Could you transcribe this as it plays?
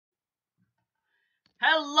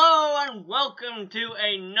Hello and welcome to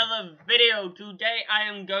another video. Today I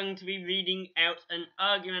am going to be reading out an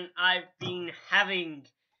argument I've been having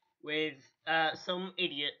with some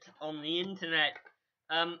idiot on the internet.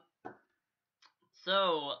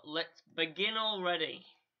 So let's begin already.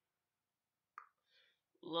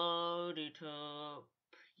 Load it up.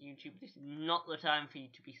 YouTube, this is not the time for you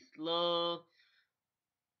to be slow.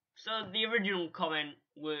 So the original comment,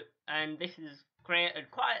 and this has created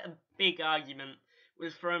quite a big argument,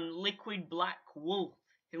 was from Liquid Black Wolf,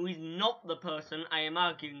 who is not the person I am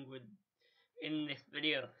arguing with in this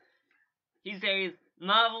video. He says,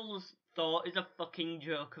 Marvel's Thor is a fucking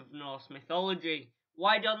joke of Norse mythology.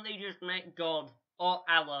 Why don't they just make God, or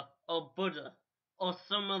Allah, or Buddha, or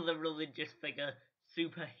some other religious figure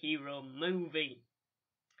superhero movie?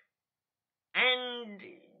 And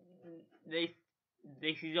this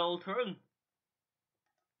is all true.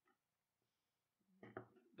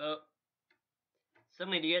 But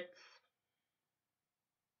some idiots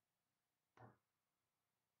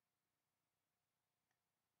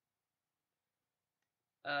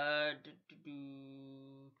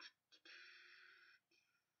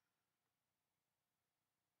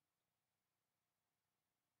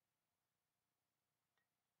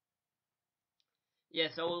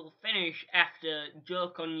so we'll finish after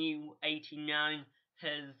Joke on You 89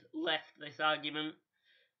 has left this argument.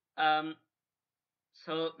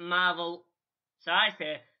 I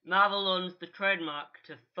say Marvel owns the trademark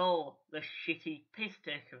to Thor, the shitty piss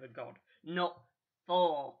take of a god, not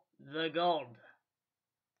Thor, the god.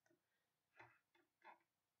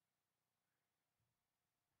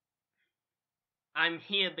 I'm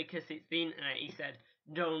here because it's the internet, he said.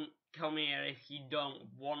 Don't come here if you don't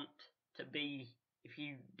want to be, if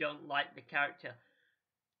you don't like the character.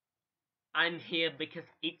 I'm here because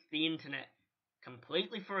it's the internet.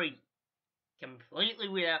 Completely free. Completely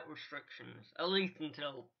without restrictions. At least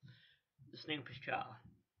until the snoopers char.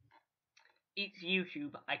 It's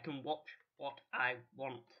YouTube. I can watch what I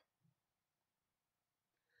want.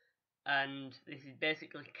 And this is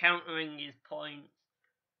basically countering his points.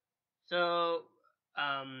 So,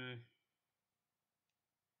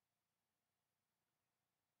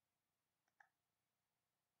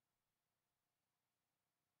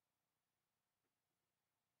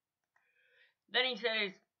 then he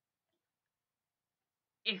says,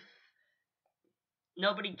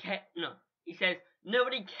 nobody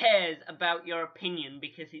cares about your opinion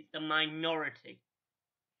because it's the minority.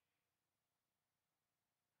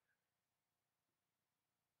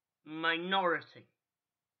 Minority.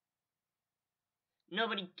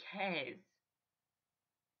 Nobody cares.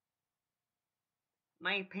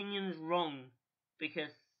 My opinion's wrong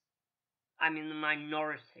because I'm in the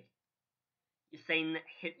minority. You're saying that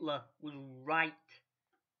Hitler was right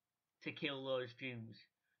to kill those Jews.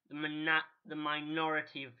 The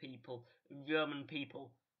minority of people, German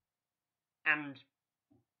people, and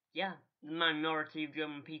the minority of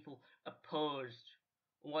German people opposed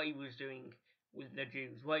what he was doing with the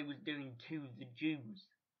Jews, what he was doing to the Jews.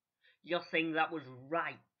 You're saying that was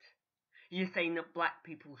right. You're saying that black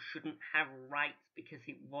people shouldn't have rights because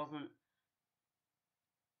it wasn't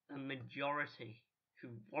a majority who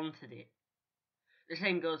wanted it. The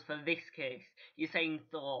same goes for this case. You're saying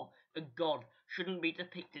Thor, a god, shouldn't be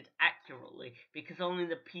depicted accurately because only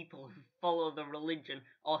the people who follow the religion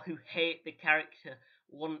or who hate the character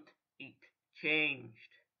want it changed.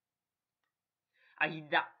 Are you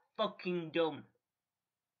that fucking dumb?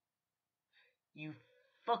 You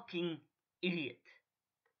fucking idiot.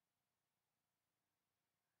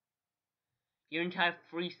 Your entire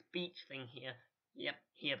free speech thing here, yep,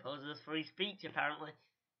 he opposes free speech apparently,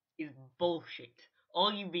 is bullshit.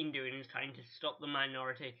 All you've been doing is trying to stop the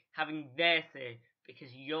minority having their say because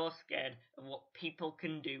you're scared of what people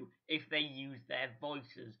can do if they use their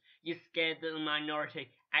voices. You're scared that the minority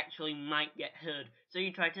actually might get heard, so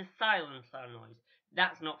you try to silence our noise.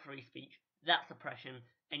 That's not free speech, that's oppression,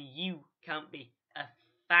 and you can't be a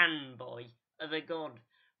fanboy of a god.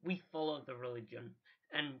 We follow the religion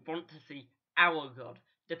and want to see our god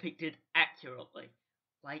depicted accurately,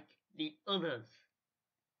 like the others.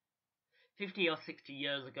 50 or 60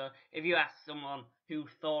 years ago, if you asked someone who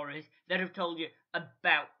Thor is, they'd have told you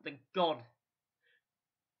about the god.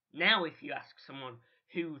 Now if you ask someone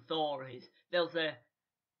who Thor is, they'll say,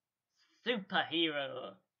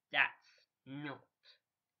 superhero. That's not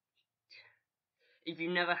it. If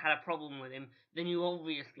you've never had a problem with him, then you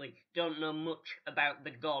obviously don't know much about the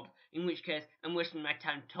god, in which case I'm wasting my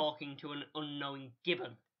time talking to an unknowing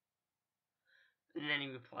gibbon. And then he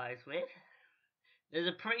replies with, there's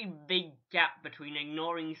a pretty big gap between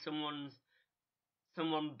ignoring someone's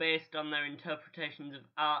someone based on their interpretations of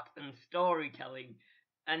art and storytelling,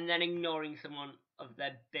 and then ignoring someone of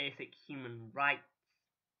their basic human rights.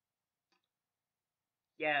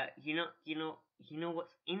 Yeah, you know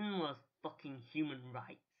what's in those fucking human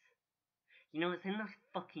rights? You know what's in those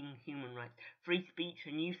fucking human rights? Free speech,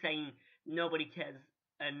 and you saying nobody cares,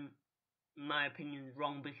 and my opinion is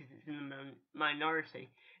wrong because it's in the minority,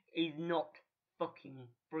 is not fucking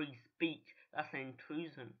free speech. That's an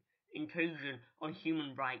intrusion on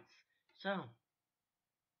human rights. So,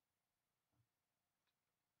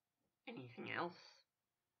 anything else?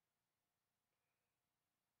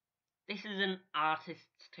 This is an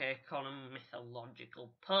artist's take on a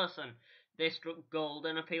mythological person. They struck gold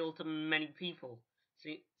and appealed to many people,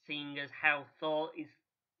 seeing as how Thor is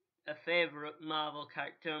a favourite Marvel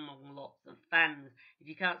character among lots of fans. If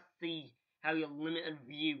you can't see how your limited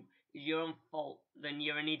view is your own fault, then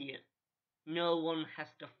you're an idiot. No one has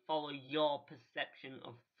to follow your perception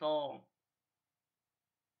of Thor.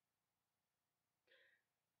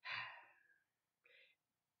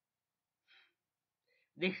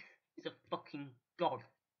 This is a fucking god.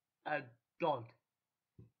 A god.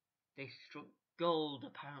 They struck gold,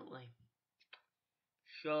 apparently.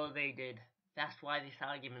 Sure they did. That's why this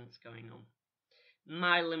argument's going on.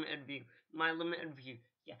 My limited view.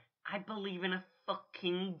 Yeah, I believe in a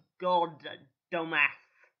fucking god, dumbass.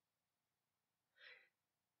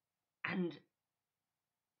 And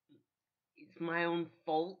it's my own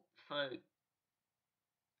fault for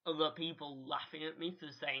other people laughing at me for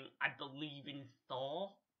saying I believe in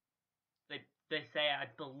Thor. They say I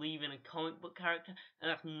believe in a comic book character, and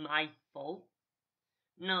that's my fault.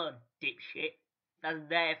 No, dipshit. That's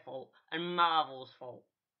their fault, and Marvel's fault.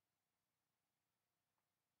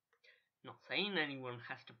 Not saying anyone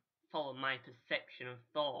has to follow my perception of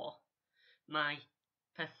Thor. My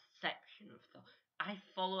perception of Thor. I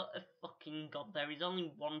follow a fucking god. There is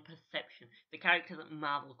only one perception. The character that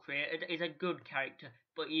Marvel created is a good character,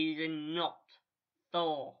 but he is not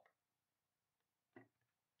Thor.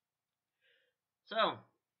 So,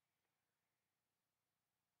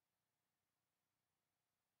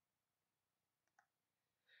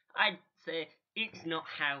 I'd say it's not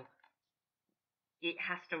how it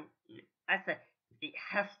has to. I say it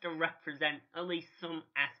has to represent at least some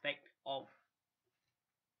aspect of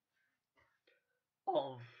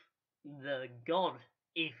the god,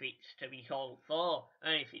 if it's to be called Thor,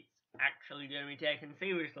 and if it's actually going to be taken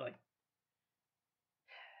seriously.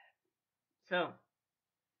 So,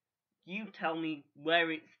 you tell me where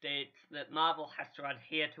it states that Marvel has to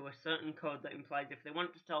adhere to a certain code that implies if they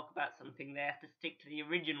want to talk about something, they have to stick to the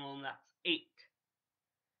original, and that's it.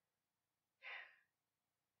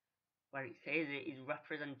 Where it says it is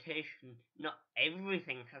representation, not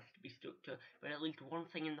everything has to be stuck to, but at least one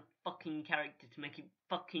thing in the fucking character to make it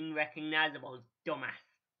fucking recognisable, dumbass.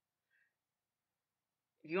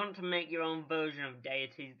 If you want to make your own version of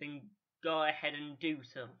deities, then go ahead and do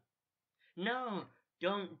so. No,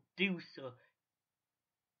 don't do so.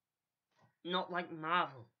 Not like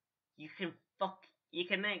Marvel. You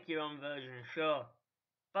can make your own version, sure.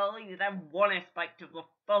 But at least have one aspect of the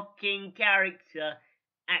fucking character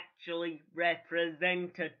actually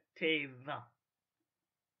representative.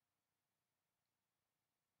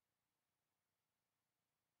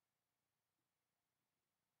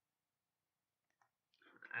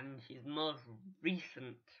 And his most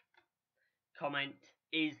recent comment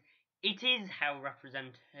is, it is how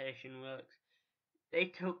representation works. They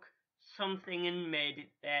took something and made it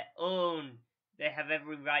their own. They have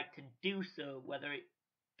every right to do so, whether it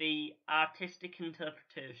be artistic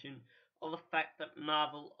interpretation or the fact that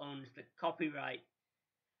Marvel owns the copyright.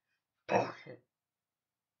 Bullshit.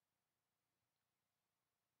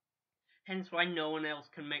 Hence why no one else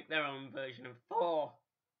can make their own version of Thor.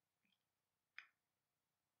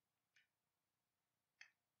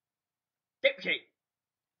 Dipshit!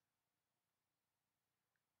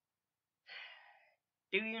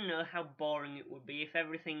 Do you know how boring it would be if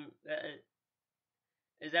everything that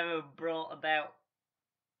has ever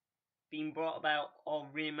been brought about or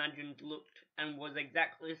reimagined looked and was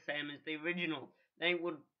exactly the same as the original? Then it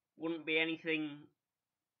wouldn't be anything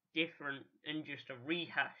different and just a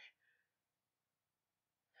rehash.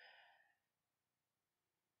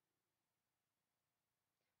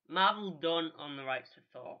 Marvel don't own the rights to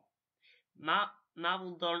Thor.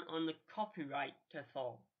 Marvel don't own the copyright to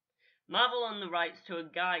Thor. Marvel own the rights to a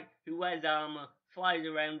guy who wears armour, flies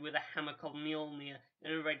around with a hammer called Mjolnir,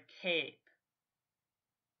 and a red cape.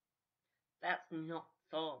 That's not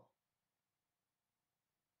Thor.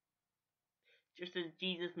 Just as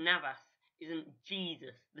Jesus Navas isn't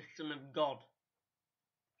Jesus, the Son of God.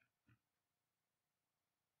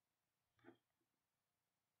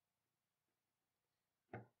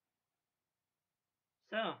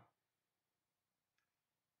 So,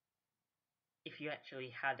 if you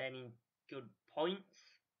actually had any good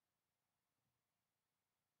points,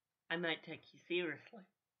 I might take you seriously.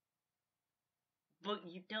 But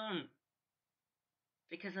you don't.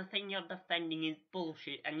 Because the thing you're defending is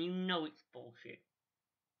bullshit, and you know it's bullshit.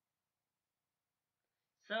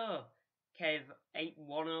 So,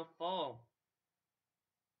 Kev8104.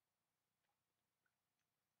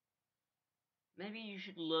 Maybe you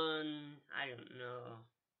should learn, I don't know,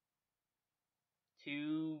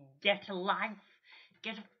 to get a life,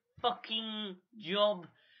 get a fucking job,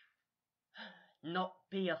 not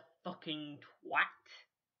be a fucking twat.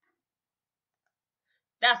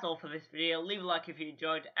 That's all for this video. Leave a like if you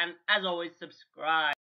enjoyed, and as always, subscribe.